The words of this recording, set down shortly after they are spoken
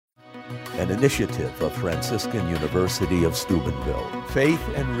an initiative of Franciscan University of Steubenville.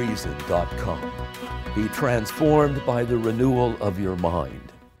 Faithandreason.com. Be transformed by the renewal of your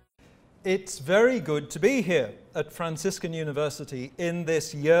mind. It's very good to be here at Franciscan University in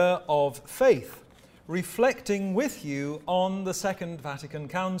this year of faith, reflecting with you on the Second Vatican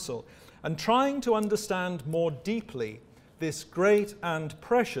Council and trying to understand more deeply this great and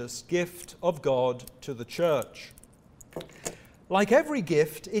precious gift of God to the Church. Like every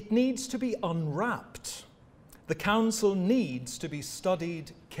gift, it needs to be unwrapped. The Council needs to be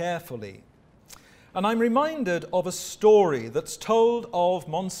studied carefully. And I'm reminded of a story that's told of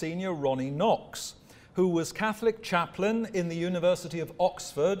Monsignor Ronnie Knox, who was Catholic chaplain in the University of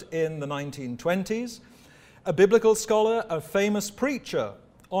Oxford in the 1920s, a biblical scholar, a famous preacher.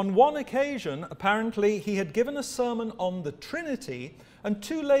 On one occasion, apparently, he had given a sermon on the Trinity, and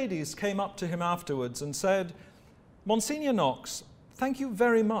two ladies came up to him afterwards and said, "Monsignor Knox, thank you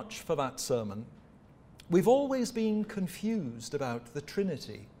very much for that sermon. We've always been confused about the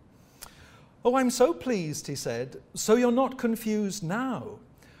Trinity." "Oh, I'm so pleased," he said. "So you're not confused now?"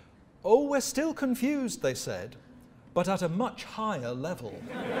 "Oh, we're still confused," they said, "but at a much higher level."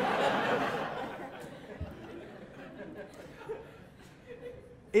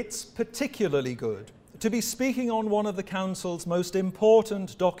 It's particularly good to be speaking on one of the Council's most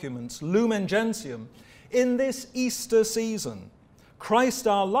important documents, Lumen Gentium, in this Easter season. Christ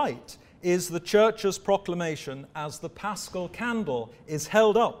our light is the Church's proclamation as the Paschal candle is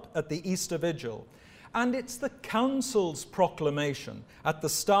held up at the Easter Vigil. And it's the Council's proclamation at the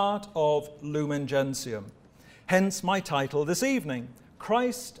start of Lumen Gentium. Hence my title this evening,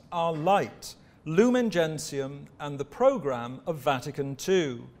 Christ our light, Lumen Gentium and the Programme of Vatican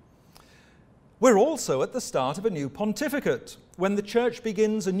II. We're also at the start of a new pontificate, when the Church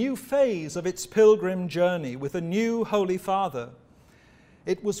begins a new phase of its pilgrim journey with a new Holy Father.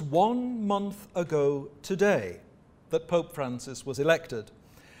 It was 1 month ago today that Pope Francis was elected,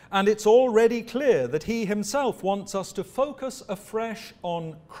 and it's already clear that he himself wants us to focus afresh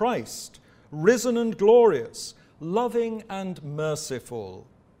on Christ, risen and glorious, loving and merciful.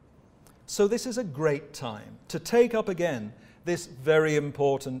 So this is a great time to take up again this very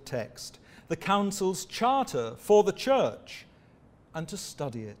important text, the Council's charter for the Church, and to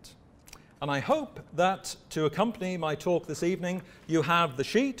study it. And I hope that to accompany my talk this evening, you have the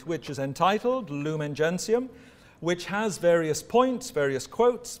sheet which is entitled Lumen Gentium, which has various points, various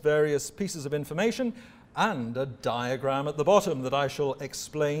quotes, various pieces of information, and a diagram at the bottom that I shall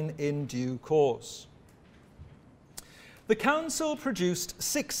explain in due course. The Council produced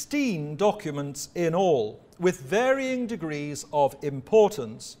 16 documents in all, with varying degrees of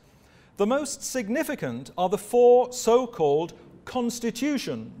importance. The most significant are the 4 so-called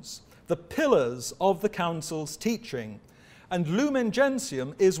constitutions, the pillars of the Council's teaching, and Lumen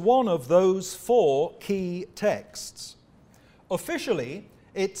Gentium is one of those 4 key texts. Officially,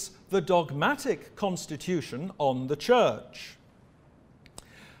 it's the dogmatic constitution on the Church.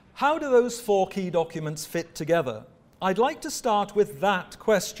 How do those 4 key documents fit together? I'd like to start with that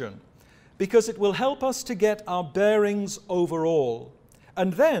question, because it will help us to get our bearings overall,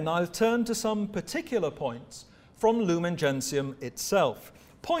 and then I'll turn to some particular points from Lumen Gentium itself,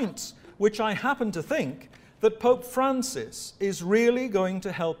 points which I happen to think that Pope Francis is really going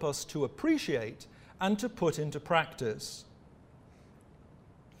to help us to appreciate and to put into practice.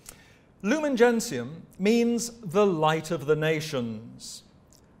 Lumen Gentium means the light of the nations,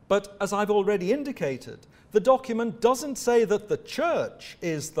 but as I've already indicated, the document doesn't say that the Church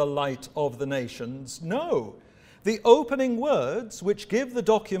is the light of the nations. No. The opening words which give the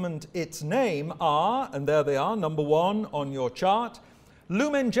document its name are, and there they are, number 1 on your chart,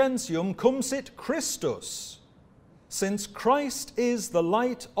 Lumen Gentium cum sit Christus. Since Christ is the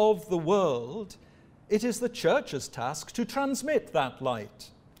light of the world, it is the Church's task to transmit that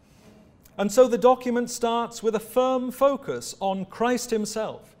light. And so the document starts with a firm focus on Christ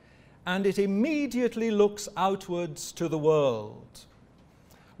himself, and it immediately looks outwards to the world.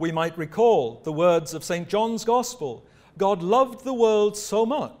 We might recall the words of St. John's Gospel, God loved the world so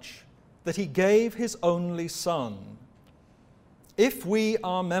much that he gave his only Son. If we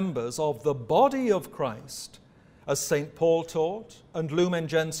are members of the body of Christ, as St. Paul taught, and Lumen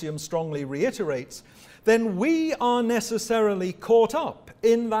Gentium strongly reiterates, then we are necessarily caught up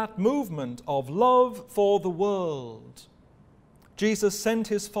in that movement of love for the world. Jesus sent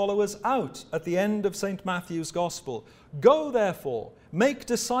his followers out at the end of St. Matthew's Gospel. Go, therefore, make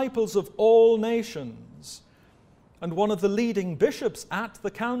disciples of all nations. And one of the leading bishops at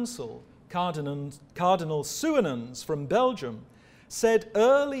the council, Cardinal Suenens from Belgium, said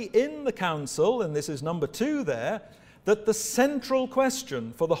early in the council, and this is number 2 there, that the central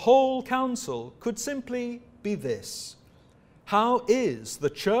question for the whole council could simply be this: how is the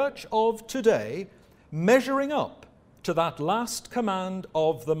church of today measuring up to that last command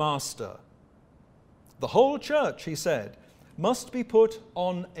of the Master? The whole church, he said, must be put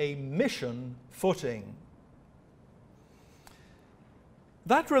on a mission footing.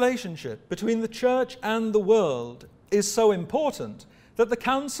 That relationship between the church and the world is so important that the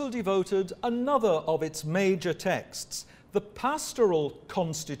council devoted another of its major texts, the pastoral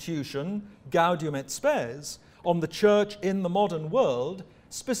constitution, Gaudium et Spes, on the church in the modern world,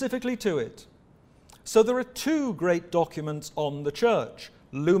 specifically to it. So there are two great documents on the church,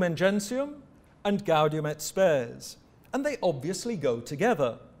 Lumen Gentium and Gaudium et Spes, and they obviously go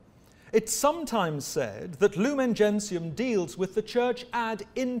together. It's sometimes said that Lumen Gentium deals with the church ad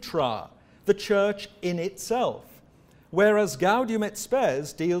intra, the church in itself, whereas Gaudium et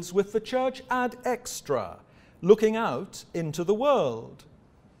Spes deals with the church ad extra, looking out into the world.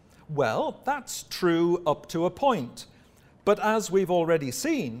 Well, that's true up to a point. But as we've already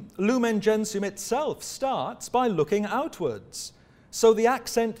seen, Lumen Gentium itself starts by looking outwards. So the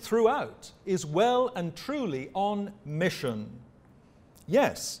accent throughout is well and truly on mission.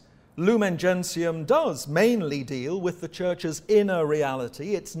 Yes, Lumen Gentium does mainly deal with the church's inner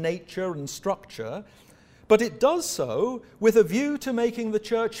reality, its nature and structure, but it does so with a view to making the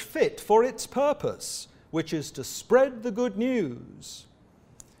church fit for its purpose, which is to spread the good news.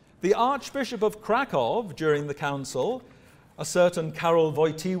 The Archbishop of Krakow during the council, a certain Karol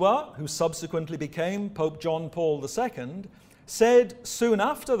Wojtyła, who subsequently became Pope John Paul II, said soon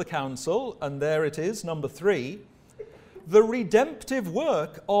after the council, and there it is, number 3, the redemptive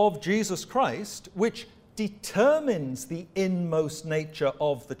work of Jesus Christ, which determines the inmost nature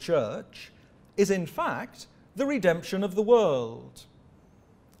of the church, is in fact the redemption of the world.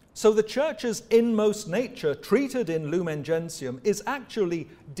 So the church's inmost nature treated in Lumen Gentium is actually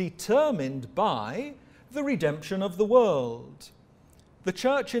determined by the redemption of the world. The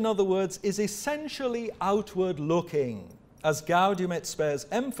church, in other words, is essentially outward looking, as Gaudium et Spes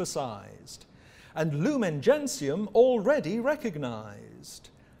emphasized, and Lumen Gentium already recognized.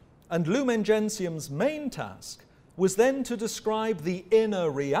 And Lumen Gentium's main task was then to describe the inner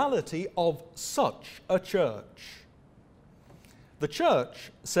reality of such a church. The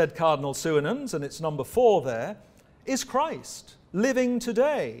church, said Cardinal Suinens, and it's number 4 there, is Christ, living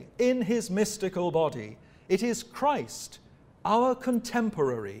today in his mystical body. It is Christ, our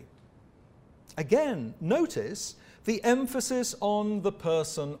contemporary. Again, notice the emphasis on the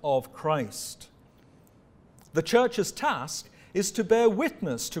person of Christ. The church's task is to bear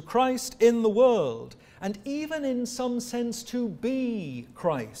witness to Christ in the world, and even in some sense to be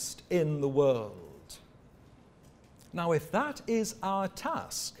Christ in the world. Now, if that is our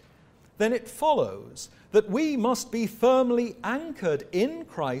task, then it follows that we must be firmly anchored in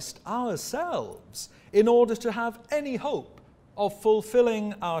Christ ourselves in order to have any hope of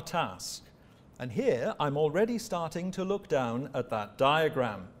fulfilling our task. And here I'm already starting to look down at that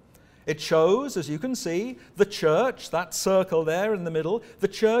diagram. It shows, as you can see, the church, that circle there in the middle, the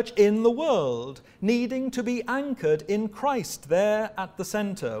church in the world, needing to be anchored in Christ there at the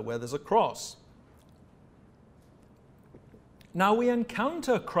center where there's a cross. Now we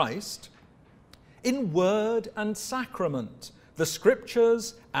encounter Christ in word and sacrament, the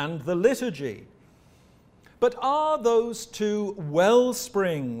scriptures and the liturgy. But are those two well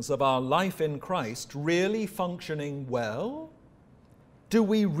springs of our life in Christ really functioning well? Do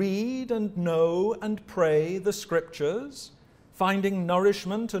we read and know and pray the scriptures, finding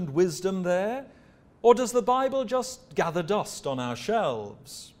nourishment and wisdom there? Or does the Bible just gather dust on our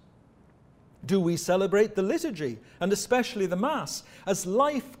shelves? Do we celebrate the liturgy, and especially the Mass, as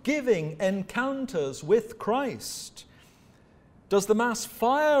life-giving encounters with Christ? Does the Mass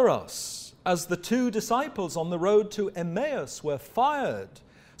fire us, as the 2 disciples on the road to Emmaus were fired,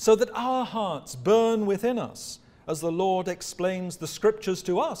 so that our hearts burn within us, as the Lord explains the Scriptures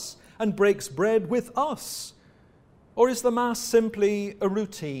to us and breaks bread with us? Or is the Mass simply a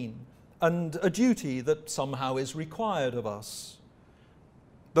routine and a duty that somehow is required of us?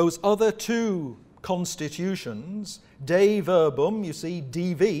 Those other 2 constitutions, Dei Verbum, you see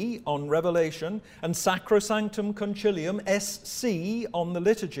DV on Revelation, and Sacrosanctum Concilium, SC on the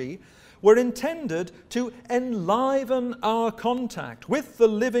liturgy, were intended to enliven our contact with the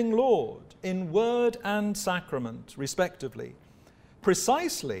living Lord in word and sacrament, respectively,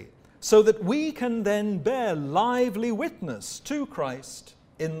 precisely so that we can then bear lively witness to Christ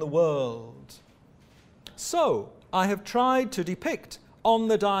in the world. So, I have tried to depict on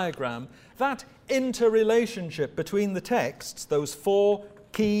the diagram that interrelationship between the texts, those 4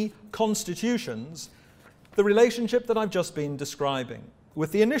 key constitutions, the relationship that I've just been describing,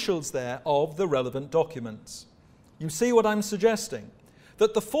 with the initials there of the relevant documents. You see what I'm suggesting?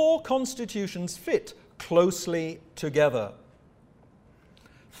 That the four constitutions fit closely together.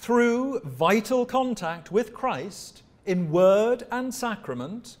 Through vital contact with Christ in word and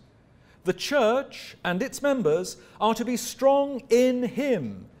sacrament, the Church and its members are to be strong in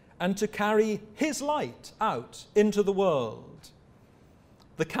Him and to carry His light out into the world.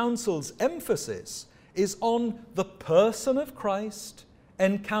 The Council's emphasis is on the person of Christ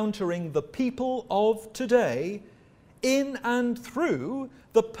encountering the people of today in and through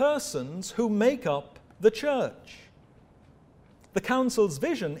the persons who make up the Church. The Council's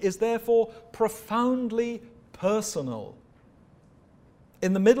vision is therefore profoundly personal.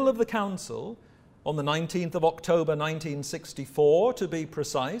 In the middle of the Council, on the 19th of October 1964 to be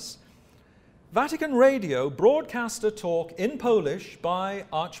precise, Vatican Radio broadcast a talk in Polish by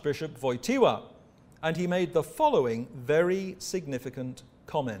Archbishop Wojtyła, and he made the following very significant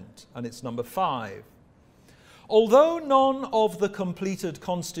comment, and it's number 5. Although none of the completed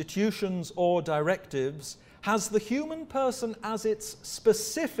constitutions or directives has the human person as its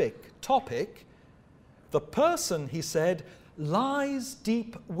specific topic, the person, he said, lies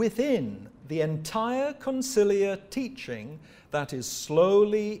deep within the entire conciliar teaching that is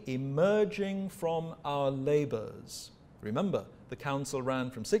slowly emerging from our labors. Remember, the Council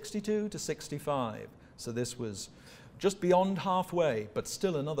ran from 62 to 65, so this was just beyond halfway, but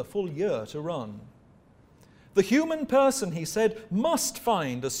still another full year to run. The human person, he said, must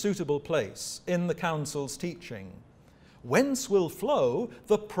find a suitable place in the Council's teaching, whence will flow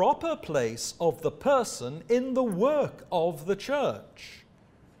the proper place of the person in the work of the Church.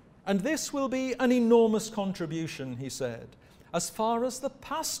 And this will be an enormous contribution, he said, as far as the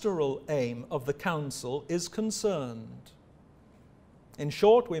pastoral aim of the Council is concerned. In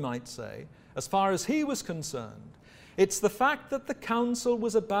short, we might say, as far as he was concerned, it's the fact that the Council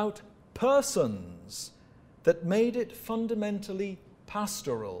was about persons that made it fundamentally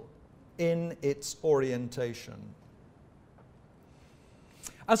pastoral in its orientation.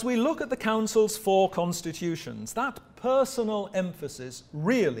 As we look at the Council's 4 constitutions, that personal emphasis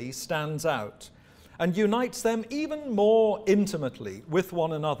really stands out and unites them even more intimately with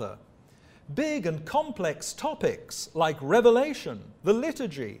one another. Big and complex topics like Revelation, the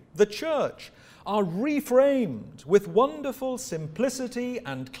liturgy, the Church are reframed with wonderful simplicity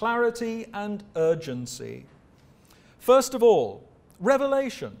and clarity and urgency. First of all,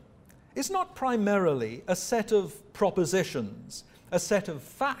 Revelation is not primarily a set of propositions, a set of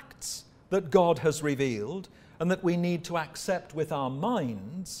facts that God has revealed and that we need to accept with our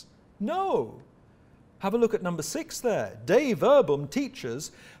minds. No. Have a look at number 6 there. De Verbum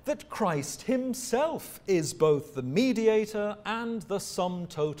teaches that Christ himself is both the mediator and the sum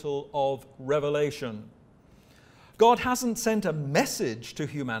total of revelation. God hasn't sent a message to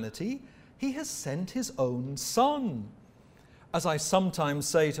humanity, he has sent his own Son. As I sometimes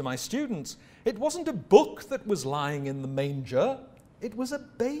say to my students, it wasn't a book that was lying in the manger, it was a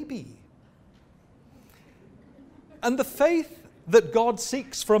baby. And the faith that God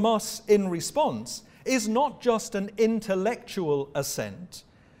seeks from us in response is not just an intellectual assent,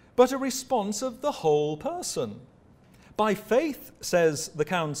 but a response of the whole person. By faith, says the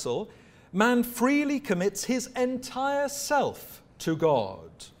Council, man freely commits his entire self to God.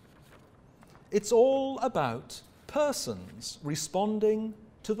 It's all about persons responding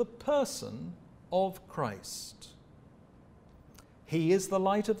to the person of Christ. He is the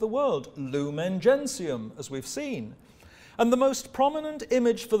light of the world, Lumen Gentium, as we've seen. And the most prominent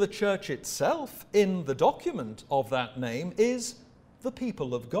image for the Church itself in the document of that name is the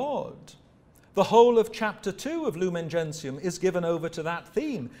people of God. The whole of chapter 2 of Lumen Gentium is given over to that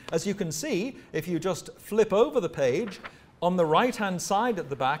theme. As you can see, if you just flip over the page, on the right-hand side at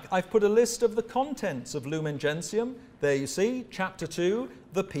the back, I've put a list of the contents of Lumen Gentium. There you see, chapter 2,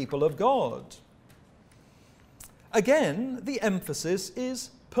 the people of God. Again, the emphasis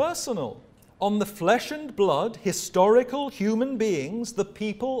is personal, on the flesh and blood, historical human beings, the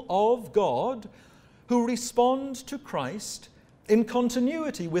people of God, who respond to Christ in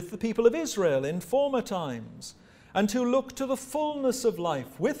continuity with the people of Israel in former times, and who look to the fullness of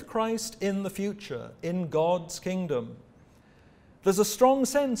life with Christ in the future, in God's kingdom. There's a strong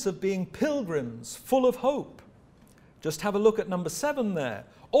sense of being pilgrims, full of hope. Just have a look at number 7 there.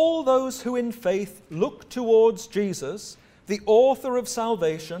 All those who in faith look towards Jesus, the author of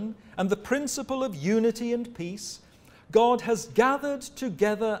salvation and the principle of unity and peace, God has gathered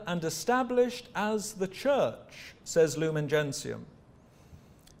together and established as the Church, says Lumen Gentium.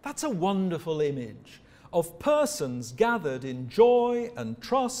 That's a wonderful image of persons gathered in joy and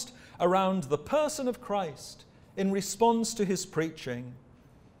trust around the person of Christ in response to his preaching.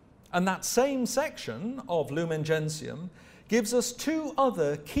 And that same section of Lumen Gentium gives us two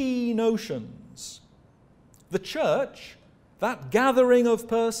other key notions. The church, that gathering of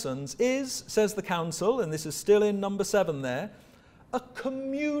persons, is, says the council, and this is still in number 7 there, a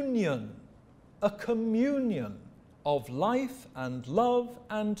communion of life and love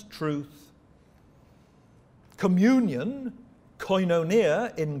and truth. Communion,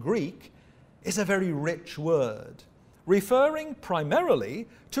 koinonia in Greek, is a very rich word, referring primarily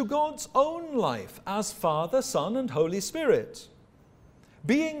to God's own life as Father, Son, and Holy Spirit.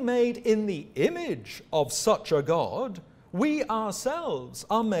 Being made in the image of such a God, we ourselves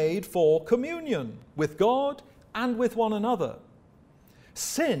are made for communion with God and with one another.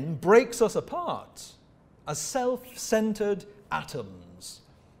 Sin breaks us apart as self-centered atoms,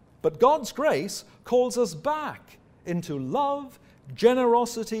 but God's grace calls us back into love,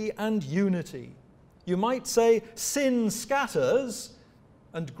 generosity, and unity. You might say sin scatters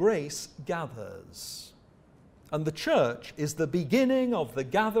and grace gathers. And the church is the beginning of the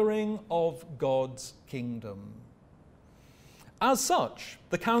gathering of God's kingdom. As such,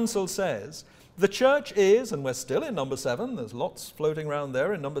 the council says, the church is, and we're still in number 7, there's lots floating around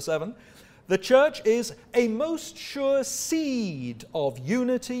there in number 7, the church is a most sure seed of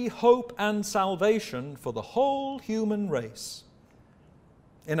unity, hope, and salvation for the whole human race.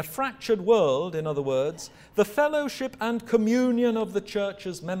 In a fractured world, in other words, the fellowship and communion of the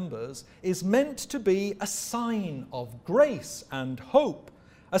church's members is meant to be a sign of grace and hope,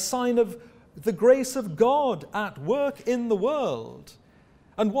 a sign of the grace of God at work in the world.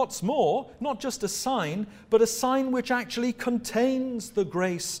 And what's more, not just a sign, but a sign which actually contains the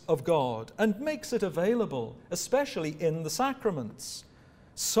grace of God and makes it available, especially in the sacraments.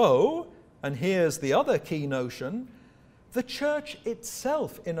 So, and here's the other key notion, the church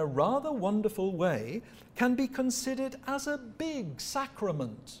itself, in a rather wonderful way, can be considered as a big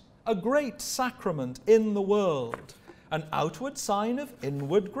sacrament, a great sacrament in the world, an outward sign of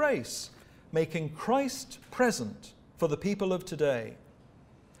inward grace, making Christ present for the people of today.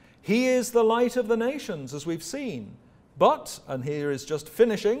 He is the light of the nations, as we've seen. But, and here is just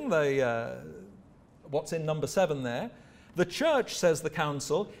finishing what's in number 7 there, the church, says the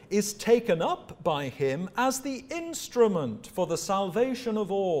council, is taken up by him as the instrument for the salvation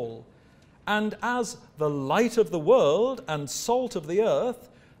of all. And as the light of the world and salt of the earth,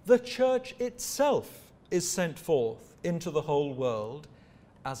 the church itself is sent forth into the whole world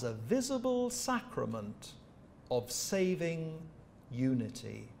as a visible sacrament of saving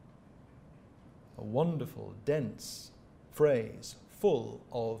unity. A wonderful, dense phrase, full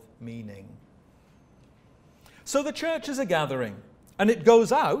of meaning. So the church is a gathering, and it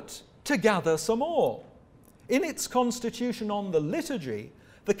goes out to gather some more. In its constitution on the liturgy,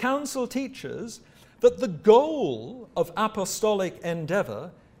 the council teaches that the goal of apostolic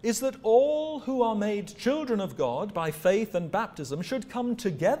endeavor is that all who are made children of God by faith and baptism should come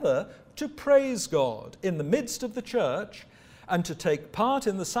together to praise God in the midst of the church and to take part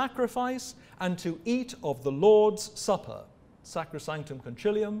in the sacrifice and to eat of the Lord's Supper, Sacrosanctum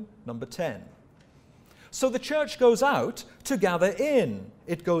Concilium, number 10. So the church goes out to gather in.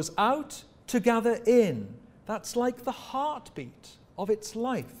 It goes out to gather in. That's like the heartbeat of its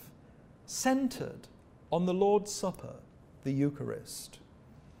life, centered on the Lord's Supper, the Eucharist,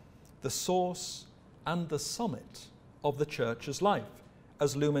 the source and the summit of the church's life,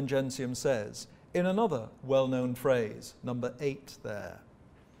 as Lumen Gentium says in another well-known phrase, number 8 there.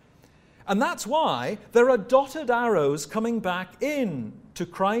 And that's why there are dotted arrows coming back in to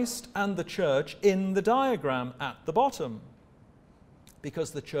Christ and the church in the diagram at the bottom,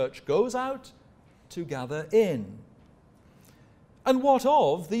 because the church goes out to gather in. And what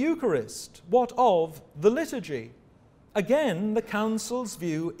of the Eucharist? What of the liturgy? Again, the council's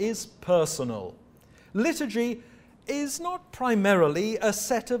view is personal. Liturgy is not primarily a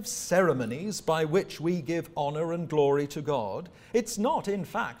set of ceremonies by which we give honor and glory to God. It's not, in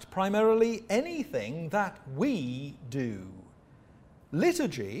fact, primarily anything that we do.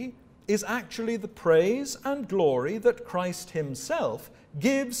 Liturgy is actually the praise and glory that Christ himself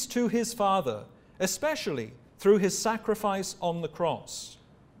gives to his Father, especially through his sacrifice on the cross.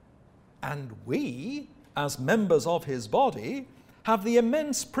 And we, as members of his body, have the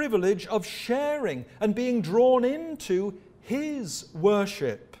immense privilege of sharing and being drawn into his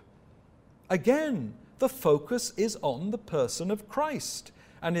worship. Again, the focus is on the person of Christ,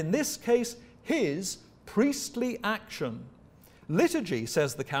 and in this case, his priestly action. Liturgy,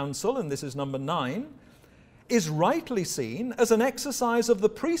 says the council, and this is number 9, is rightly seen as an exercise of the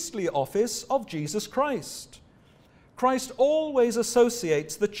priestly office of Jesus Christ. Christ always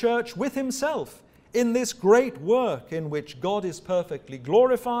associates the church with himself in this great work in which God is perfectly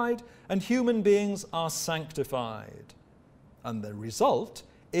glorified and human beings are sanctified. And the result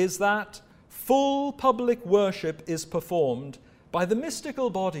is that full public worship is performed by the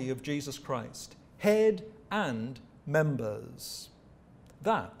mystical body of Jesus Christ, head and members.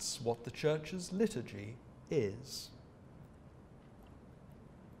 That's what the church's liturgy is.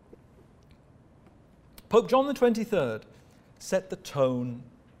 Pope John the 23rd set the tone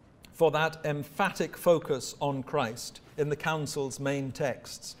for that emphatic focus on Christ in the Council's main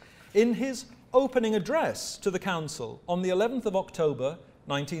texts in his opening address to the Council on the 11th of October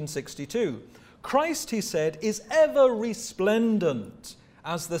 1962. Christ, he said, is ever resplendent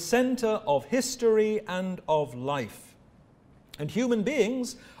as the center of history and of life. And human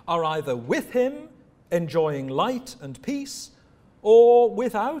beings are either with him, enjoying light and peace, or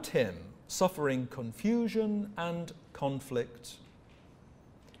without him, suffering confusion and conflict.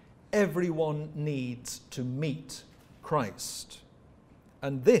 Everyone needs to meet Christ.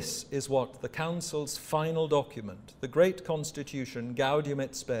 And this is what the Council's final document, the Great Constitution, Gaudium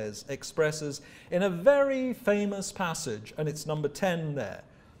et Spes, expresses in a very famous passage, and it's number 10 there.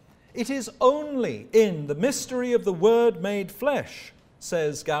 It is only in the mystery of the Word made flesh,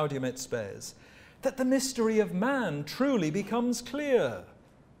 says Gaudium et Spes, that the mystery of man truly becomes clear.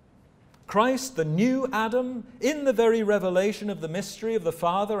 Christ, the new Adam, in the very revelation of the mystery of the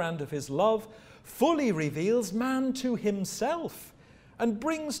Father and of his love, fully reveals man to himself and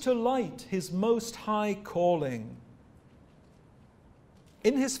brings to light his most high calling.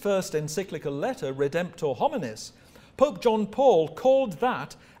 In his first encyclical letter, Redemptor Hominis, Pope John Paul called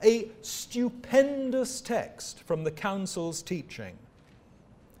that a stupendous text from the Council's teaching.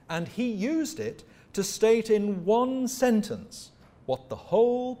 And he used it to state in one sentence what the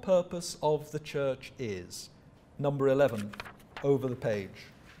whole purpose of the Church is. Number 11, over the page.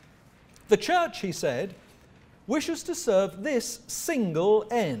 The Church, he said, wishes to serve this single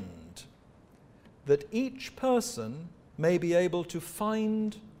end, that each person may be able to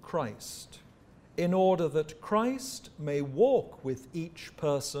find Christ, in order that Christ may walk with each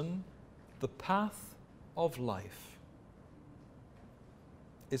person the path of life.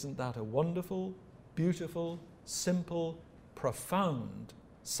 Isn't that a wonderful, beautiful, simple, profound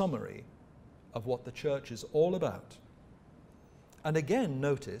summary of what the Church is all about? And again,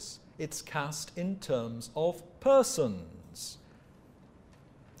 notice, it's cast in terms of persons.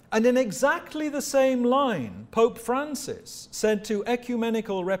 And in exactly the same line, Pope Francis said to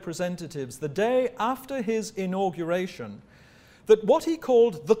ecumenical representatives the day after his inauguration that what he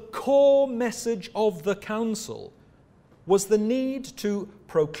called the core message of the Council was the need to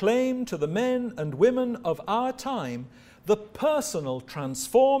proclaim to the men and women of our time the personal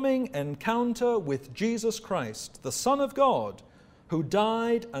transforming encounter with Jesus Christ, the Son of God, who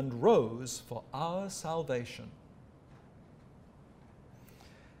died and rose for our salvation.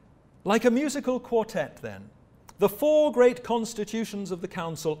 Like a musical quartet, then, the four great constitutions of the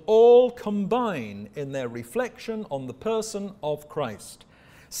Council all combine in their reflection on the person of Christ,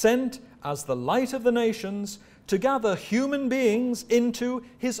 sent as the light of the nations to gather human beings into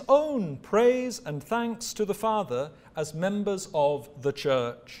his own praise and thanks to the Father as members of the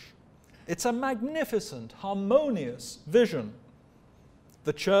Church. It's a magnificent, harmonious vision.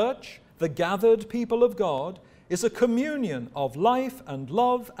 The Church, the gathered people of God, is a communion of life and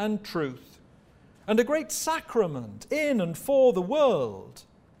love and truth, and a great sacrament in and for the world.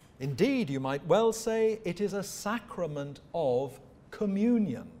 Indeed, you might well say it is a sacrament of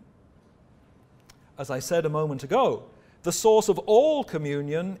communion. As I said a moment ago, the source of all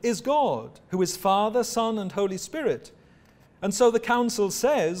communion is God, who is Father, Son, and Holy Spirit. And so the Council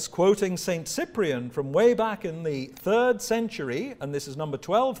says, quoting St. Cyprian from way back in the 3rd century, and this is number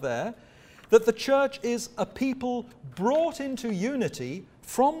 12 there, that the Church is a people brought into unity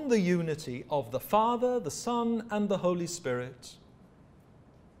from the unity of the Father, the Son, and the Holy Spirit.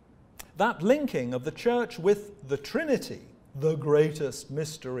 That linking of the Church with the Trinity, the greatest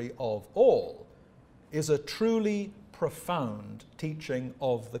mystery of all, is a truly profound teaching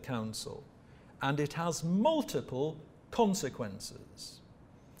of the Council, and it has multiple consequences.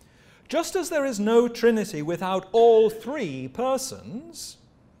 Just as there is no Trinity without all three persons,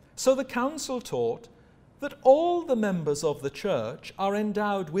 so the Council taught that all the members of the Church are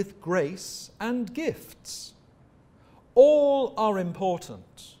endowed with grace and gifts. All are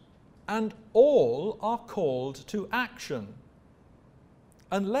important, and all are called to action.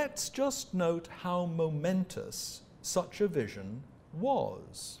 And let's just note how momentous such a vision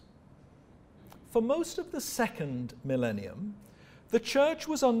was. For most of the 2nd millennium, the church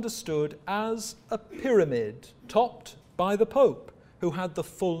was understood as a pyramid topped by the Pope, who had the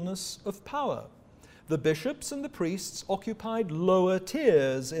fullness of power. The bishops and the priests occupied lower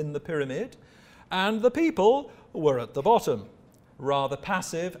tiers in the pyramid, and the people were at the bottom, rather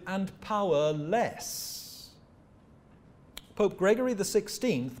passive and powerless. Pope Gregory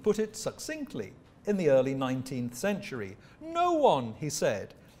XVI put it succinctly in the early 19th century. No one, he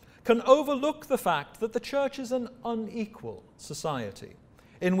said, can overlook the fact that the church is an unequal society,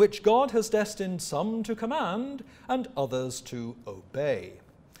 in which God has destined some to command and others to obey.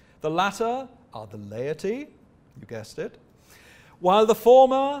 The latter are the laity, you guessed it, while the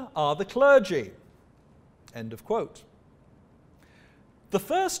former are the clergy. End of quote. The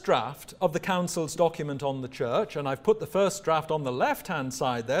first draft of the Council's document on the church, and I've put the first draft on the left-hand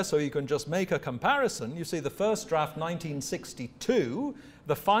side there so you can just make a comparison. You see the first draft 1962,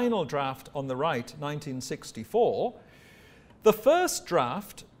 the final draft on the right 1964. The first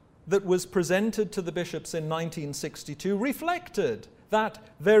draft that was presented to the bishops in 1962 reflected that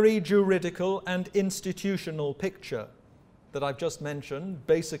very juridical and institutional picture that I've just mentioned,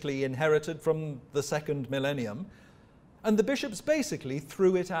 basically inherited from the second millennium, and the bishops basically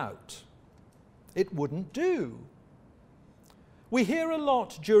threw it out. It wouldn't do. We hear a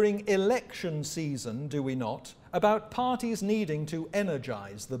lot during election season, do we not, about parties needing to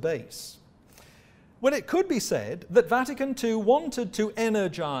energize the base. Well, it could be said that Vatican II wanted to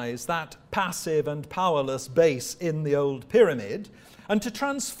energize that passive and powerless base in the old pyramid and to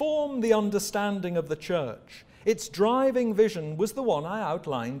transform the understanding of the church. Its driving vision was the one I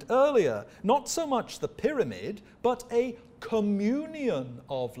outlined earlier, not so much the pyramid, but a communion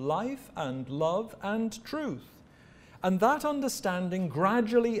of life and love and truth. And that understanding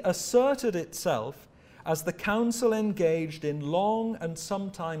gradually asserted itself as the Council engaged in long and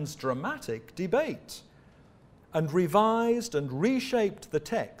sometimes dramatic debate, and revised and reshaped the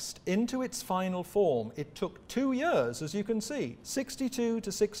text into its final form. It took 2 years, as you can see, 62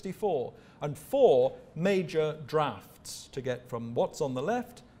 to 64, and 4 major drafts to get from what's on the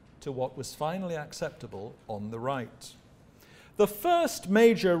left to what was finally acceptable on the right. The first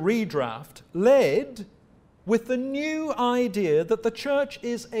major redraft led with the new idea that the church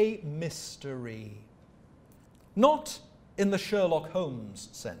is a mystery. Not in the Sherlock Holmes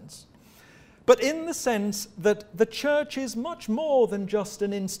sense, but in the sense that the church is much more than just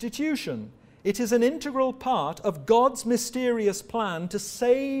an institution. It is an integral part of God's mysterious plan to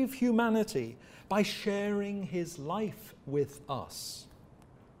save humanity by sharing his life with us.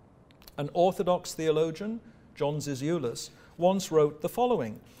 An Orthodox theologian, John Zizioulas, once wrote the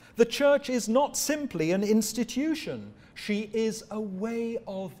following: "The church is not simply an institution, she is a way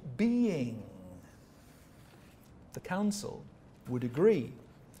of being." The Council would agree.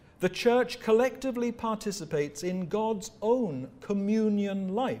 The church collectively participates in God's own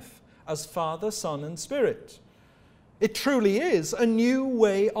communion life as Father, Son, and Spirit. It truly is a new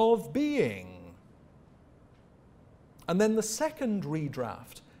way of being. And then the second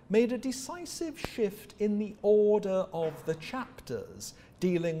redraft made a decisive shift in the order of the chapters,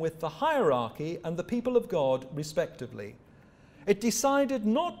 dealing with the hierarchy and the people of God, respectively. It decided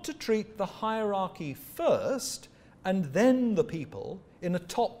not to treat the hierarchy first and then the people in a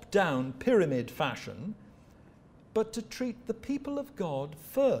top-down pyramid fashion, but to treat the people of God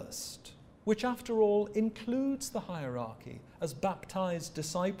first, which after all includes the hierarchy as baptized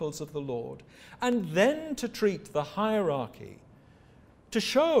disciples of the Lord, and then to treat the hierarchy, to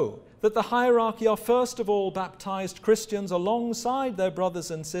show that the hierarchy are first of all baptized Christians alongside their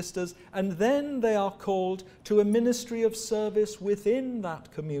brothers and sisters, and then they are called to a ministry of service within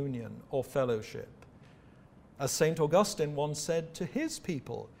that communion or fellowship. As St. Augustine once said to his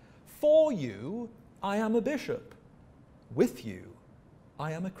people, "For you I am a bishop, with you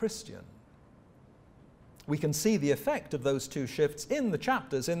I am a Christian." We can see the effect of those two shifts in the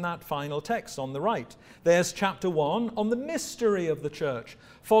chapters in that final text on the right. There's chapter 1 on the mystery of the church,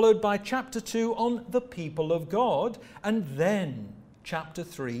 followed by chapter 2 on the people of God, and then chapter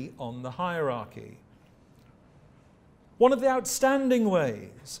 3 on the hierarchy. One of the outstanding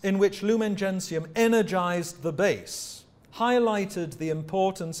ways in which Lumen Gentium energized the base, highlighted the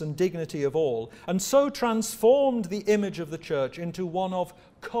importance and dignity of all, and so transformed the image of the church into one of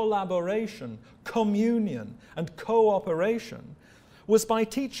collaboration, communion, and cooperation, was by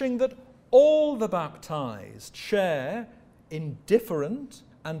teaching that all the baptized share in different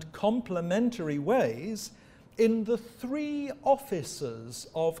and complementary ways in the 3 offices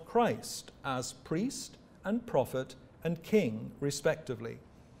of Christ as priest and prophet and king, respectively.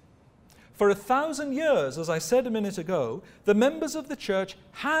 For 1,000 years, as I said a minute ago, the members of the church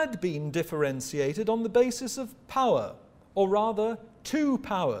had been differentiated on the basis of power or rather two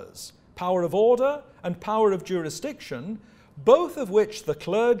powers, power of order and power of jurisdiction, both of which the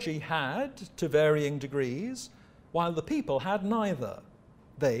clergy had to varying degrees, while the people had neither.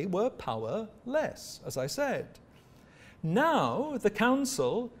 They were powerless, as I said. Now the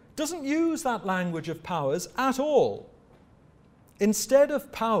council doesn't use that language of powers at all. Instead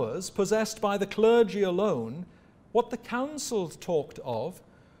of powers possessed by the clergy alone, what the council talked of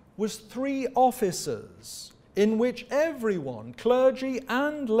was three offices in which everyone, clergy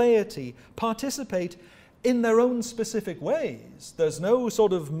and laity, participate in their own specific ways. There's no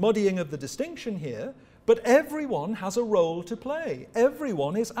sort of muddying of the distinction here, but everyone has a role to play.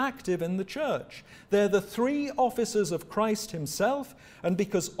 Everyone is active in the church. They're the three offices of Christ himself, and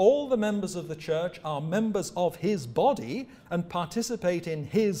because all the members of the church are members of his body and participate in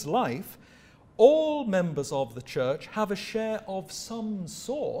his life, all members of the church have a share of some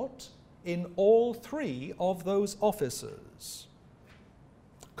sort in all three of those offices.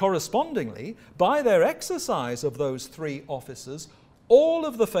 Correspondingly, by their exercise of those three offices, all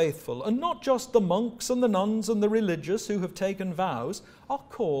of the faithful, and not just the monks and the nuns and the religious who have taken vows, are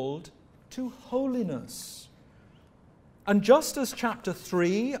called to holiness. And just as chapter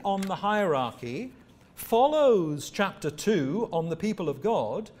 3 on the hierarchy follows chapter 2 on the people of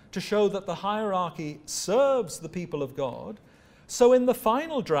God to show that the hierarchy serves the people of God, so in the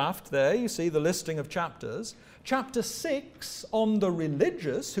final draft there, you see the listing of chapters, chapter 6 on the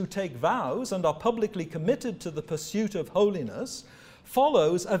religious who take vows and are publicly committed to the pursuit of holiness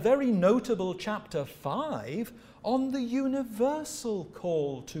follows a very notable chapter 5 on the universal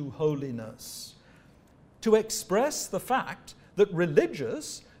call to holiness, to express the fact that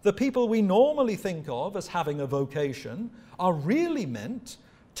religious, the people we normally think of as having a vocation, are really meant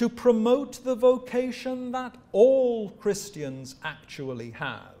to promote the vocation that all Christians actually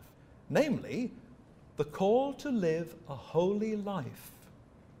have, namely, the call to live a holy life.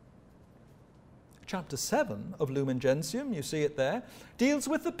 Chapter 7 of Lumen Gentium, you see it there, deals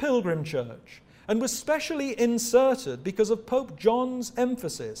with the pilgrim church and was specially inserted because of Pope John's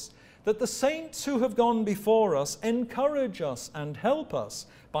emphasis that the saints who have gone before us encourage us and help us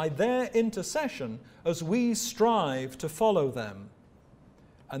by their intercession as we strive to follow them.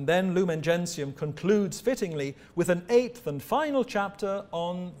 And then Lumen Gentium concludes fittingly with an 8th and final chapter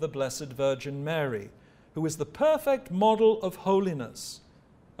on the Blessed Virgin Mary, who is the perfect model of holiness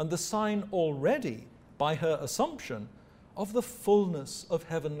and the sign already, by her assumption, of the fullness of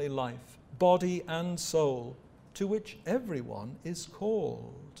heavenly life, body and soul, to which everyone is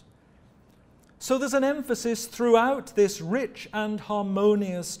called. So there's an emphasis throughout this rich and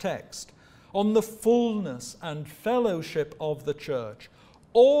harmonious text on the fullness and fellowship of the church,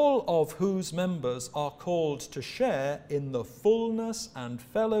 all of whose members are called to share in the fullness and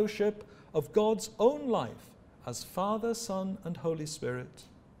fellowship of God's own life as Father, Son, and Holy Spirit.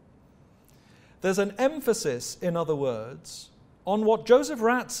 There's an emphasis, in other words, on what Joseph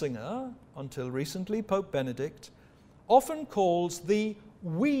Ratzinger, until recently Pope Benedict, often calls the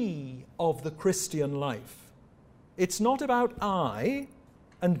we of the Christian life. It's not about I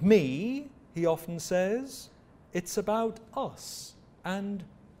and me, he often says. It's about us and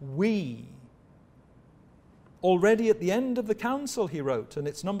we. Already at the end of the council, he wrote, and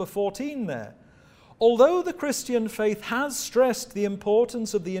it's number 14 there, although the Christian faith has stressed the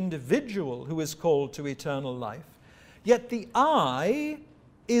importance of the individual who is called to eternal life, yet the I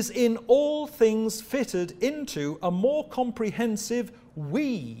is in all things fitted into a more comprehensive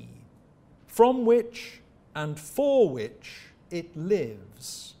we, from which and for which it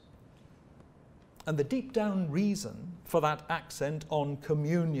lives. And the deep down reason for that accent on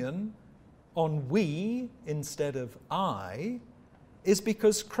communion, on we instead of I, is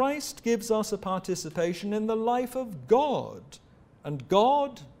because Christ gives us a participation in the life of God. And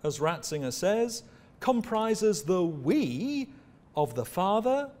God, as Ratzinger says, comprises the we of the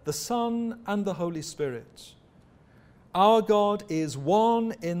Father, the Son, and the Holy Spirit. Our God is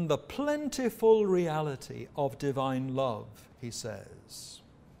one in the plentiful reality of divine love, he says.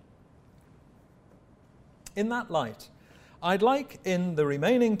 In that light, I'd like, in the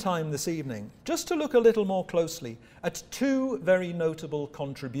remaining time this evening, just to look a little more closely at two very notable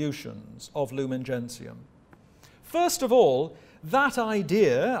contributions of Lumen Gentium. First of all, that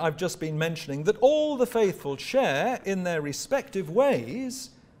idea I've just been mentioning, that all the faithful share in their respective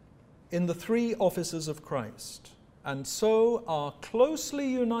ways in the three offices of Christ, and so are closely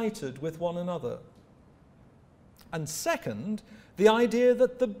united with one another. And second, the idea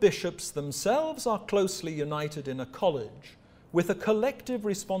that the bishops themselves are closely united in a college with a collective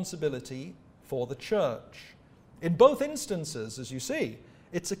responsibility for the church. In both instances, as you see,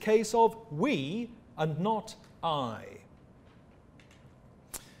 it's a case of we and not I.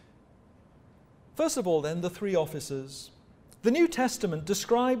 First of all, then, the three offices. The New Testament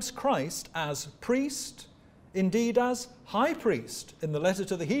describes Christ as priest, indeed as high priest. In the letter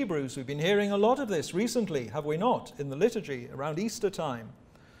to the Hebrews, we've been hearing a lot of this recently, have we not, in the liturgy around Easter time.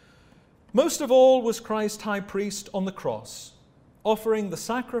 Most of all was Christ high priest on the cross, offering the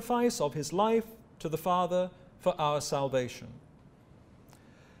sacrifice of his life to the Father for our salvation.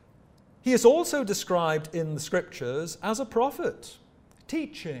 He is also described in the Scriptures as a prophet,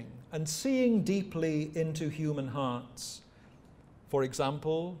 teaching and seeing deeply into human hearts. For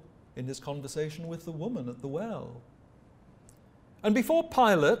example, in his conversation with the woman at the well. And before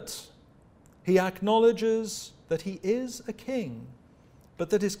Pilate, he acknowledges that he is a king, but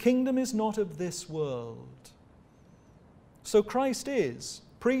that his kingdom is not of this world. So Christ is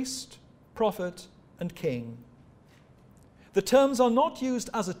priest, prophet, and king. The terms are not used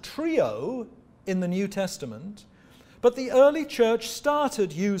as a trio in the New Testament, but the early church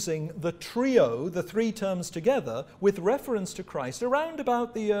started using the trio, the three terms together, with reference to Christ around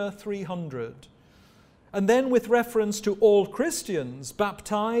about the year 300. And then with reference to all Christians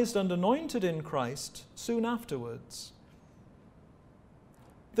baptized and anointed in Christ soon afterwards.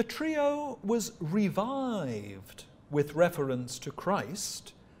 The trio was revived with reference to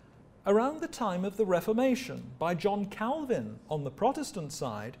Christ around the time of the Reformation by John Calvin on the Protestant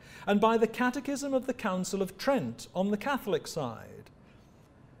side and by the Catechism of the Council of Trent on the Catholic side.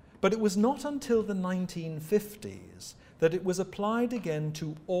 But it was not until the 1950s that it was applied again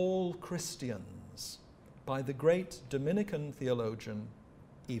to all Christians by the great Dominican theologian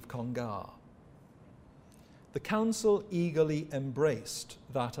Yves Congar. The Council eagerly embraced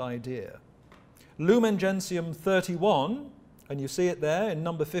that idea. Lumen Gentium 31, and you see it there in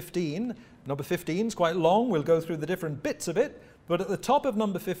number 15. Number 15 is quite long. We'll go through the different bits of it. But at the top of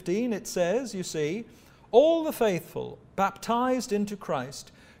number 15 it says, you see, all the faithful baptized into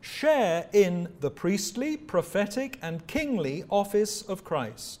Christ share in the priestly, prophetic, and kingly office of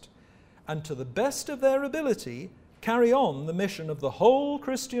Christ, and to the best of their ability carry on the mission of the whole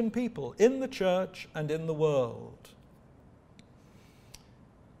Christian people in the church and in the world.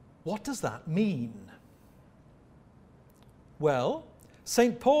 What does that mean? Well,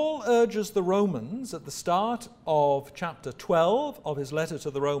 St. Paul urges the Romans at the start of chapter 12 of his letter to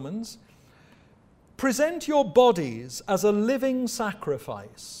the Romans, present your bodies as a living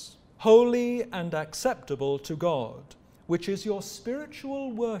sacrifice, holy and acceptable to God, which is your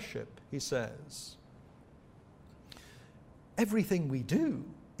spiritual worship, he says. Everything we do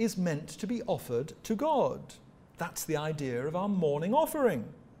is meant to be offered to God. That's the idea of our morning offering.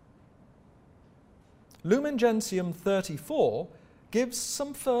 Lumen Gentium 34 gives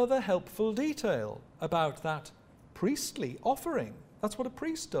some further helpful detail about that priestly offering. That's what a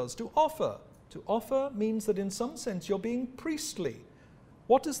priest does, to offer. To offer means that in some sense you're being priestly.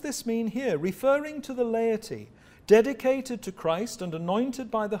 What does this mean here? Referring to the laity, dedicated to Christ and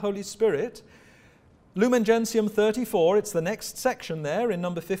anointed by the Holy Spirit, Lumen Gentium 34, it's the next section there in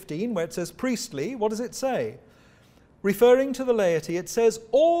number 15 where it says priestly. What does it say? Referring to the laity, it says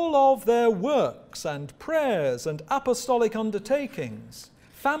all of their works and prayers and apostolic undertakings,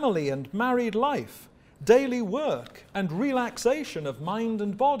 family and married life, daily work and relaxation of mind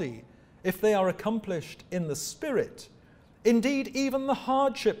and body, if they are accomplished in the Spirit, indeed even the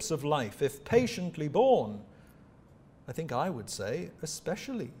hardships of life, if patiently borne. I think I would say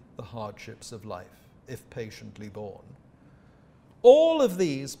especially the hardships of life, if patiently borne. All of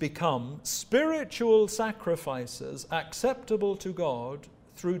these become spiritual sacrifices acceptable to God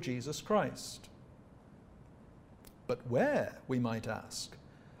through Jesus Christ. But where, we might ask,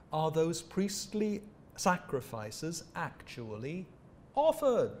 are those priestly sacrifices actually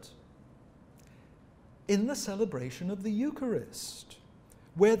offered? In the celebration of the Eucharist,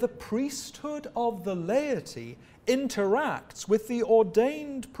 where the priesthood of the laity interacts with the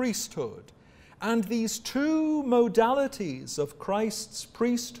ordained priesthood. And these two modalities of Christ's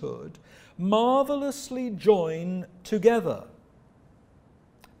priesthood marvelously join together.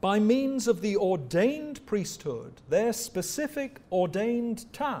 By means of the ordained priesthood, their specific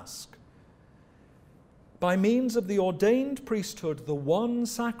ordained task, by means of the ordained priesthood, the one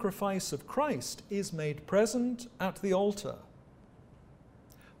sacrifice of Christ is made present at the altar.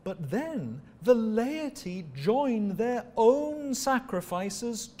 But then the laity join their own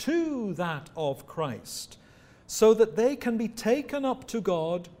sacrifices to that of Christ, so that they can be taken up to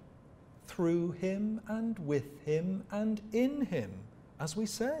God through him and with him and in him, as we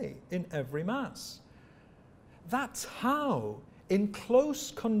say in every Mass. That's how, in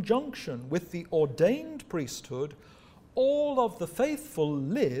close conjunction with the ordained priesthood, all of the faithful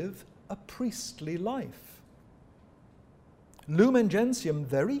live a priestly life. Lumen Gentium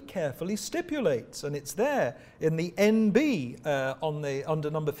very carefully stipulates, and it's there in the NB under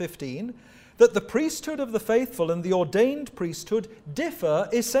number 15, that the priesthood of the faithful and the ordained priesthood differ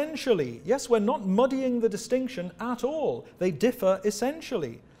essentially. Yes, we're not muddying the distinction at all. They differ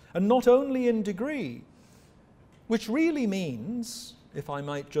essentially, and not only in degree, which really means, if I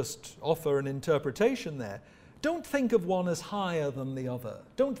might just offer an interpretation there, don't think of one as higher than the other.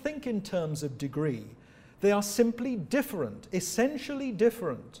 Don't think in terms of degree. They are simply different, essentially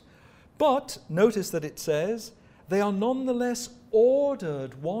different. But notice that it says, they are nonetheless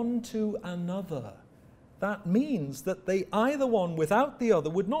ordered one to another. That means that they, either one without the other,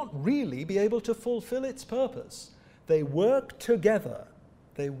 would not really be able to fulfill its purpose. They work together.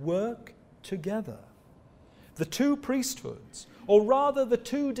 They work together. The two priesthoods, or rather the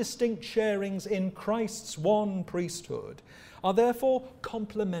two distinct sharings in Christ's one priesthood, are therefore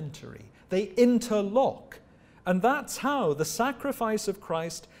complementary. They interlock. And that's how the sacrifice of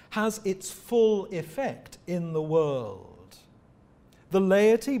Christ has its full effect in the world. The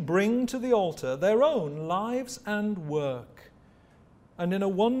laity bring to the altar their own lives and work. And in a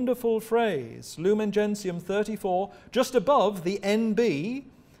wonderful phrase, Lumen Gentium 34, just above the NB,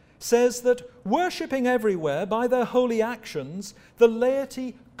 says that worshipping everywhere by their holy actions, the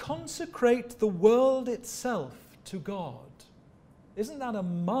laity consecrate the world itself to God. Isn't that a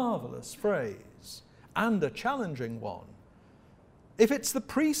marvelous phrase and a challenging one? If it's the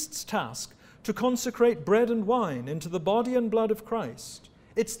priest's task to consecrate bread and wine into the body and blood of Christ,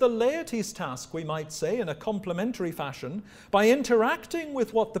 it's the laity's task, we might say, in a complementary fashion, by interacting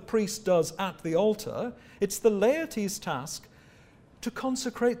with what the priest does at the altar, it's the laity's task to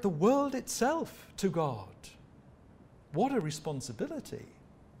consecrate the world itself to God. What a responsibility.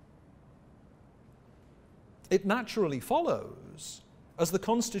 It naturally follows, as the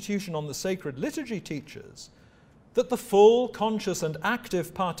Constitution on the Sacred Liturgy teaches, that the full, conscious and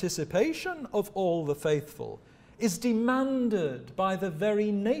active participation of all the faithful is demanded by the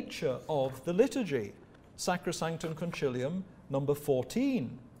very nature of the liturgy. Sacrosanctum Concilium, number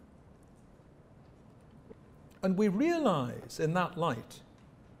 14. And we realize in that light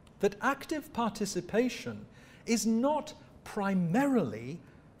that active participation is not primarily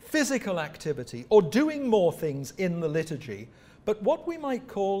physical activity or doing more things in the liturgy, but what we might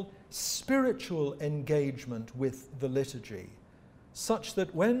call spiritual engagement with the liturgy, such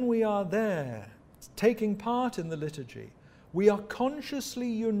that when we are there taking part in the liturgy, we are consciously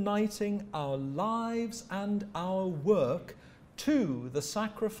uniting our lives and our work to the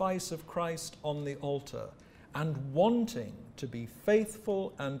sacrifice of Christ on the altar, and wanting to be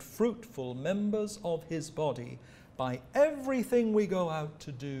faithful and fruitful members of his body by everything we go out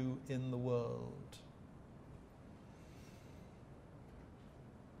to do in the world.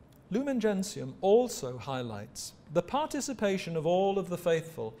 Lumen Gentium also highlights the participation of all of the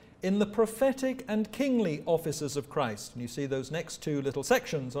faithful in the prophetic and kingly offices of Christ. And you see those next two little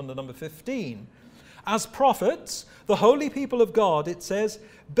sections under number 15. As prophets, the holy people of God, it says,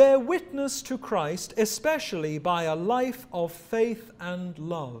 bear witness to Christ, especially by a life of faith and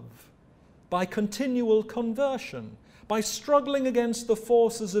love, by continual conversion, by struggling against the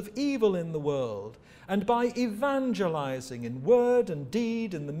forces of evil in the world, and by evangelizing in word and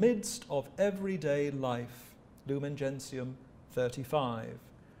deed in the midst of everyday life. Lumen Gentium 35.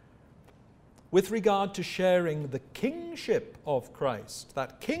 With regard to sharing the kingship of Christ,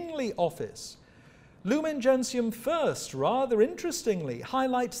 that kingly office, Lumen Gentium first, rather interestingly,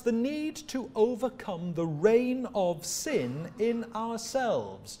 highlights the need to overcome the reign of sin in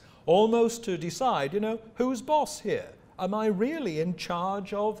ourselves, almost to decide, who's boss here? Am I really in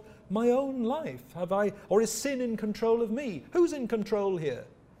charge of my own life? Or is sin in control of me? Who's in control here?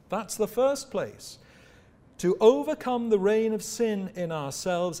 That's the first place. To overcome the reign of sin in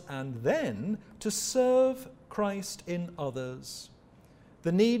ourselves and then to serve Christ in others.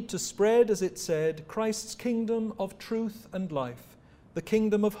 The need to spread, as it said, Christ's kingdom of truth and life, the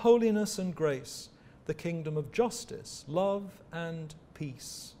kingdom of holiness and grace, the kingdom of justice, love and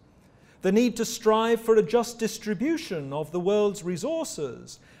peace. The need to strive for a just distribution of the world's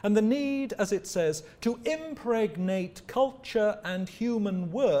resources, and the need, as it says, to impregnate culture and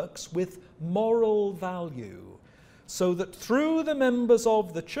human works with moral value, so that through the members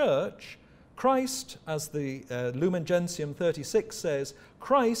of the Church, Christ, as the Lumen Gentium 36 says,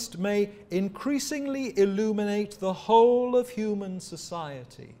 Christ may increasingly illuminate the whole of human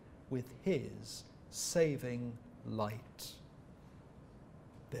society with his saving light.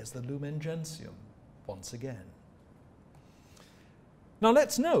 There's the Lumen Gentium once again. Now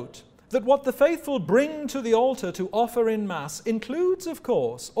let's note that what the faithful bring to the altar to offer in Mass includes, of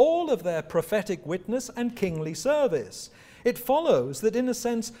course, all of their prophetic witness and kingly service. It follows that, in a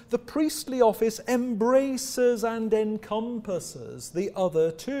sense, the priestly office embraces and encompasses the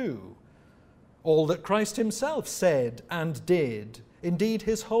other two. All that Christ himself said and did, indeed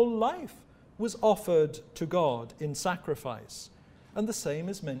his whole life, was offered to God in sacrifice. And the same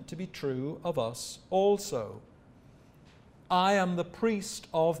is meant to be true of us also. I am the priest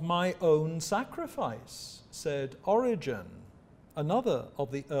of my own sacrifice, said Origen, another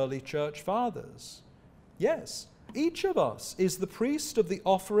of the early church fathers. Yes, each of us is the priest of the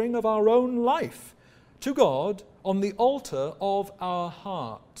offering of our own life to God on the altar of our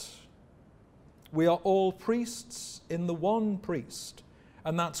heart. We are all priests in the one priest,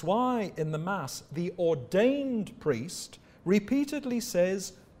 and that's why in the Mass the ordained priest repeatedly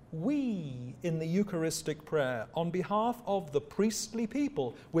says "we" in the Eucharistic prayer on behalf of the priestly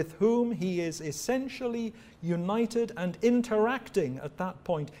people with whom he is essentially united and interacting at that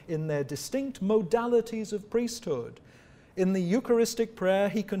point in their distinct modalities of priesthood. In the Eucharistic prayer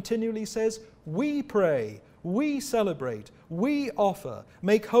he continually says, "We pray, we celebrate, we offer,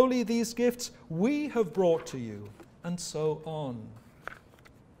 make holy these gifts we have brought to you," and so on.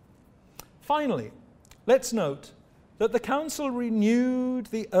 Finally, let's note that the Council renewed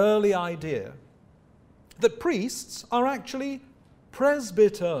the early idea that priests are actually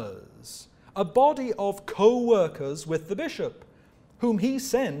presbyters, a body of co-workers with the bishop, whom he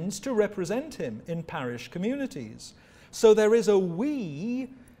sends to represent him in parish communities. So there is a "we"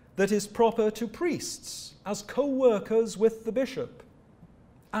 that is proper to priests as co-workers with the bishop.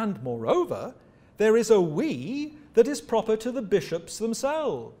 And moreover, there is a "we" that is proper to the bishops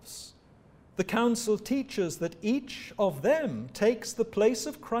themselves. The Council teaches that each of them takes the place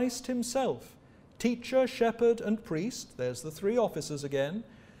of Christ himself, teacher, shepherd, and priest, there's the three offices again,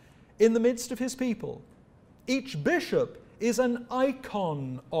 in the midst of his people. Each bishop is an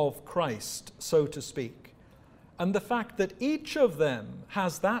icon of Christ, so to speak. And the fact that each of them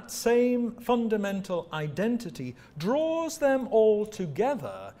has that same fundamental identity draws them all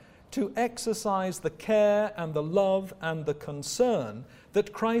together to exercise the care and the love and the concern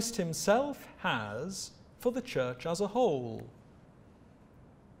that Christ himself has for the Church as a whole.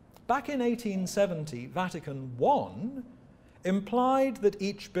 Back in 1870, Vatican I implied that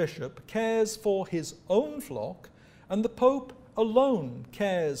each bishop cares for his own flock and the Pope alone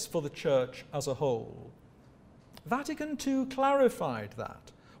cares for the Church as a whole. Vatican II clarified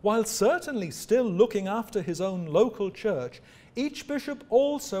that, while certainly still looking after his own local church, each bishop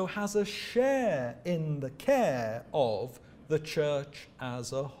also has a share in the care of the Church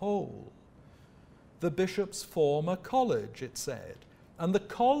as a whole. The bishops form a college, it said, and the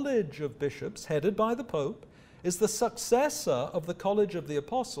College of Bishops, headed by the Pope, is the successor of the College of the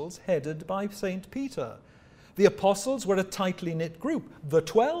Apostles, headed by St. Peter. The Apostles were a tightly knit group. The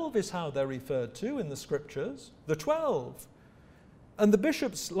 12 is how they're referred to in the Scriptures, the 12. And the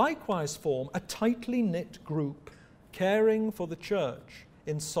bishops likewise form a tightly knit group, caring for the Church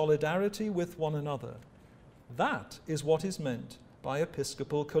in solidarity with one another. That is what is meant by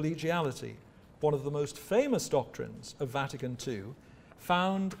episcopal collegiality, one of the most famous doctrines of Vatican II,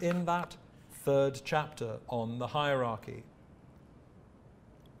 found in that third chapter on the hierarchy.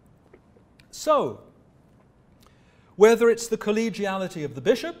 So, whether it's the collegiality of the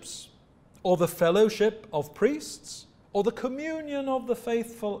bishops, or the fellowship of priests, or the communion of the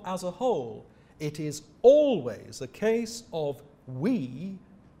faithful as a whole, it is always a case of we,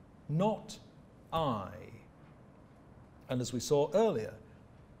 not I. And as we saw earlier,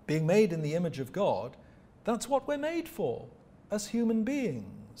 being made in the image of God, that's what we're made for as human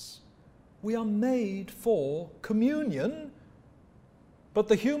beings. We are made for communion, but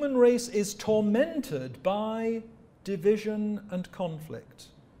the human race is tormented by division and conflict,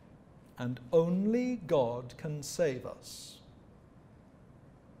 and only God can save us.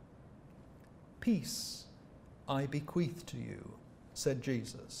 "Peace I bequeath to you," said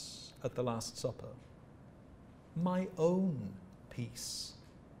Jesus at the Last Supper. "My own peace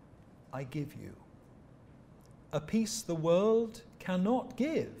I give you." A peace the world cannot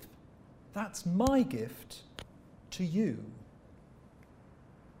give. That's my gift to you.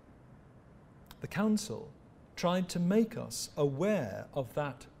 The Council tried to make us aware of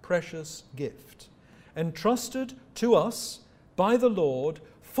that precious gift, entrusted to us by the Lord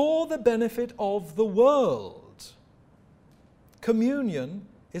for the benefit of the world. Communion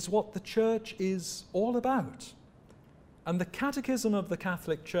is what the Church is all about. And the Catechism of the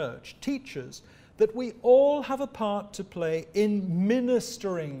Catholic Church teaches that we all have a part to play in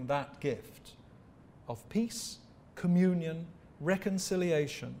ministering that gift of peace, communion,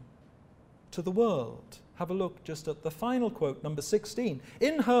 reconciliation to the world. Have a look just at the final quote, number 16.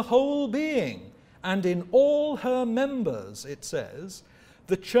 "In her whole being, and in all her members, it says,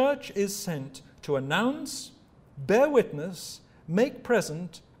 the Church is sent to announce, bear witness, make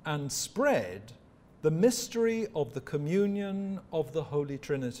present, and spread the mystery of the communion of the Holy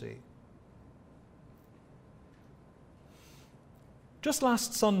Trinity. Just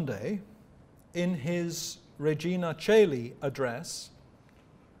last Sunday, in his Regina Caeli address,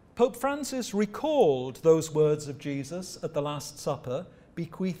 Pope Francis recalled those words of Jesus at the Last Supper,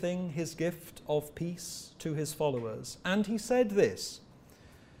 bequeathing his gift of peace to his followers. And he said this: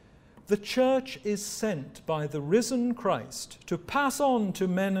 "The Church is sent by the risen Christ to pass on to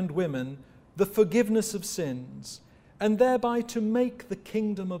men and women the forgiveness of sins, and thereby to make the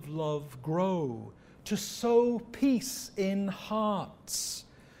kingdom of love grow, to sow peace in hearts,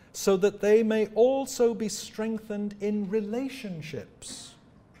 so that they may also be strengthened in relationships."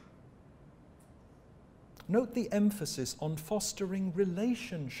 Note the emphasis on fostering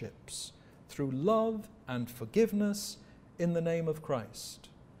relationships through love and forgiveness in the name of Christ.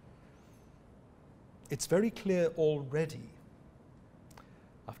 It's very clear already,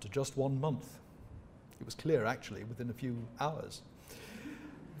 after just 1 month, it was clear actually within a few hours,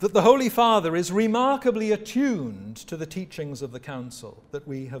 that the Holy Father is remarkably attuned to the teachings of the Council that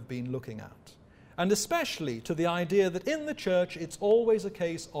we have been looking at, and especially to the idea that in the Church it's always a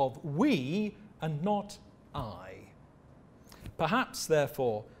case of we and not I. Perhaps,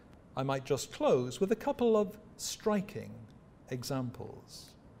 therefore, I might just close with a couple of striking examples.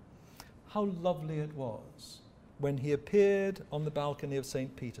 How lovely it was when he appeared on the balcony of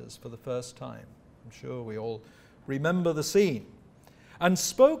St. Peter's for the first time. I'm sure we all remember the scene. And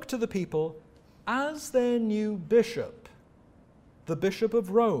spoke to the people as their new bishop, the Bishop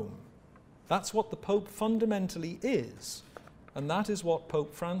of Rome. That's what the Pope fundamentally is. And that is what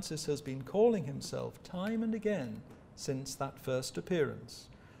Pope Francis has been calling himself time and again since that first appearance.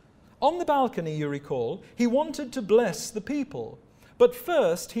 On the balcony, you recall, he wanted to bless the people, but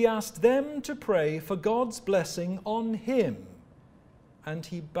first he asked them to pray for God's blessing on him, and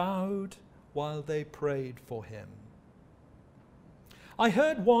he bowed while they prayed for him. I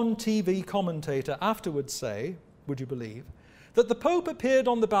heard one TV commentator afterwards say, would you believe, that the Pope appeared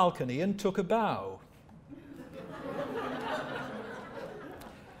on the balcony and took a bow,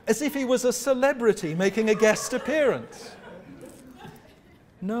 as if he was a celebrity making a guest appearance.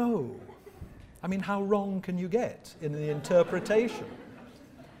 No. I mean, how wrong can you get in the interpretation?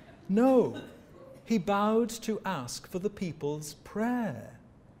 No. He bowed to ask for the people's prayer,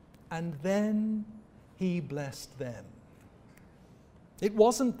 and then he blessed them. It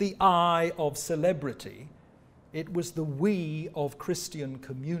wasn't the I of celebrity, it was the we of Christian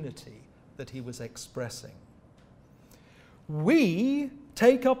community that he was expressing. We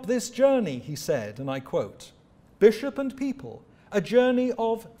take up this journey, he said, and I quote, "Bishop and people, a journey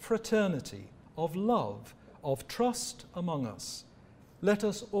of fraternity, of love, of trust among us. Let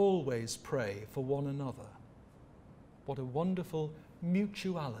us always pray for one another." What a wonderful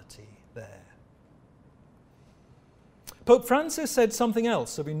mutuality there. Pope Francis said something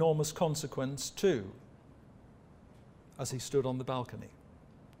else of enormous consequence too, as he stood on the balcony.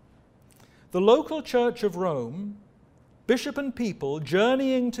 The local Church of Rome, bishop and people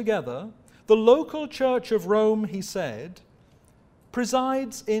journeying together, the local Church of Rome, he said,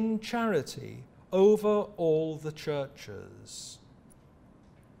 presides in charity over all the churches.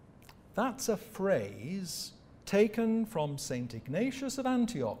 That's a phrase taken from St. Ignatius of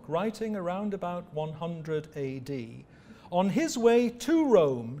Antioch, writing around about 100 AD, on his way to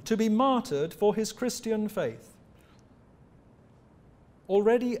Rome to be martyred for his Christian faith.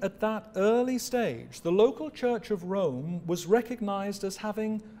 Already at that early stage, the local Church of Rome was recognized as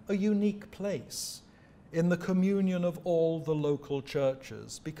having a unique place in the communion of all the local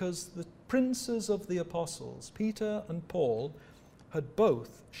churches, because the princes of the apostles, Peter and Paul, had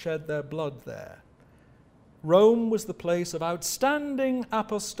both shed their blood there. Rome was the place of outstanding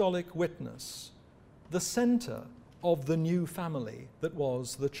apostolic witness, the center of the new family that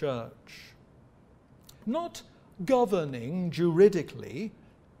was the Church. Not governing juridically,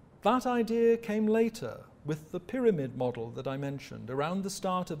 that idea came later with the pyramid model that I mentioned around the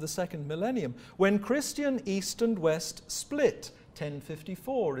start of the second millennium, when Christian East and West split,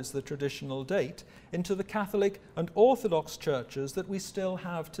 1054 is the traditional date, into the Catholic and Orthodox churches that we still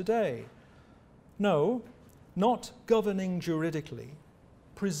have today. No, not governing juridically,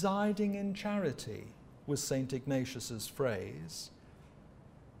 presiding in charity was St. Ignatius's phrase,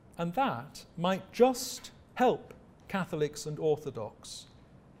 and that might just help Catholics and Orthodox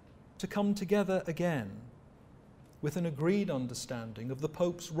to come together again with an agreed understanding of the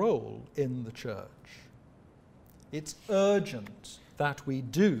Pope's role in the Church. It's urgent that we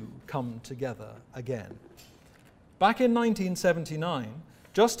do come together again. Back in 1979,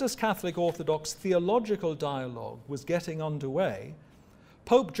 just as Catholic Orthodox theological dialogue was getting underway,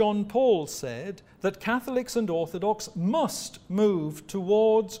 Pope John Paul said that Catholics and Orthodox must move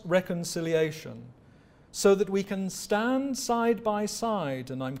towards reconciliation so that we can stand side by side,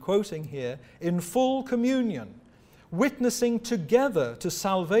 and I'm quoting here, in full communion, witnessing together to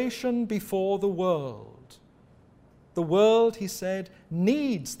salvation before the world. The world, he said,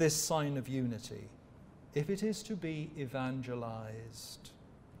 needs this sign of unity if it is to be evangelized.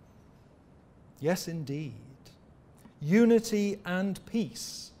 Yes, indeed. Unity and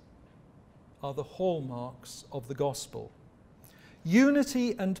peace are the hallmarks of the gospel.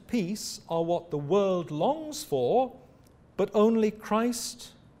 Unity and peace are what the world longs for, but only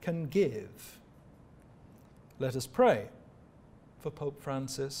Christ can give. Let us pray for Pope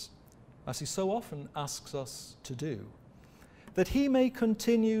Francis, as he so often asks us to do, that he may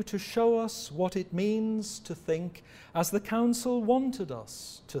continue to show us what it means to think as the Council wanted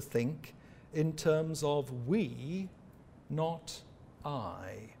us to think, in terms of we, not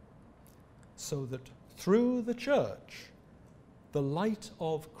I, so that through the Church, the light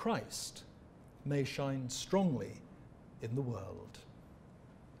of Christ may shine strongly in the world.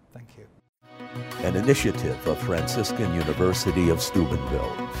 Thank you. An initiative of Franciscan University of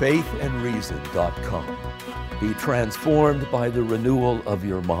Steubenville. Faithandreason.com. Be transformed by the renewal of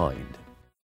your mind.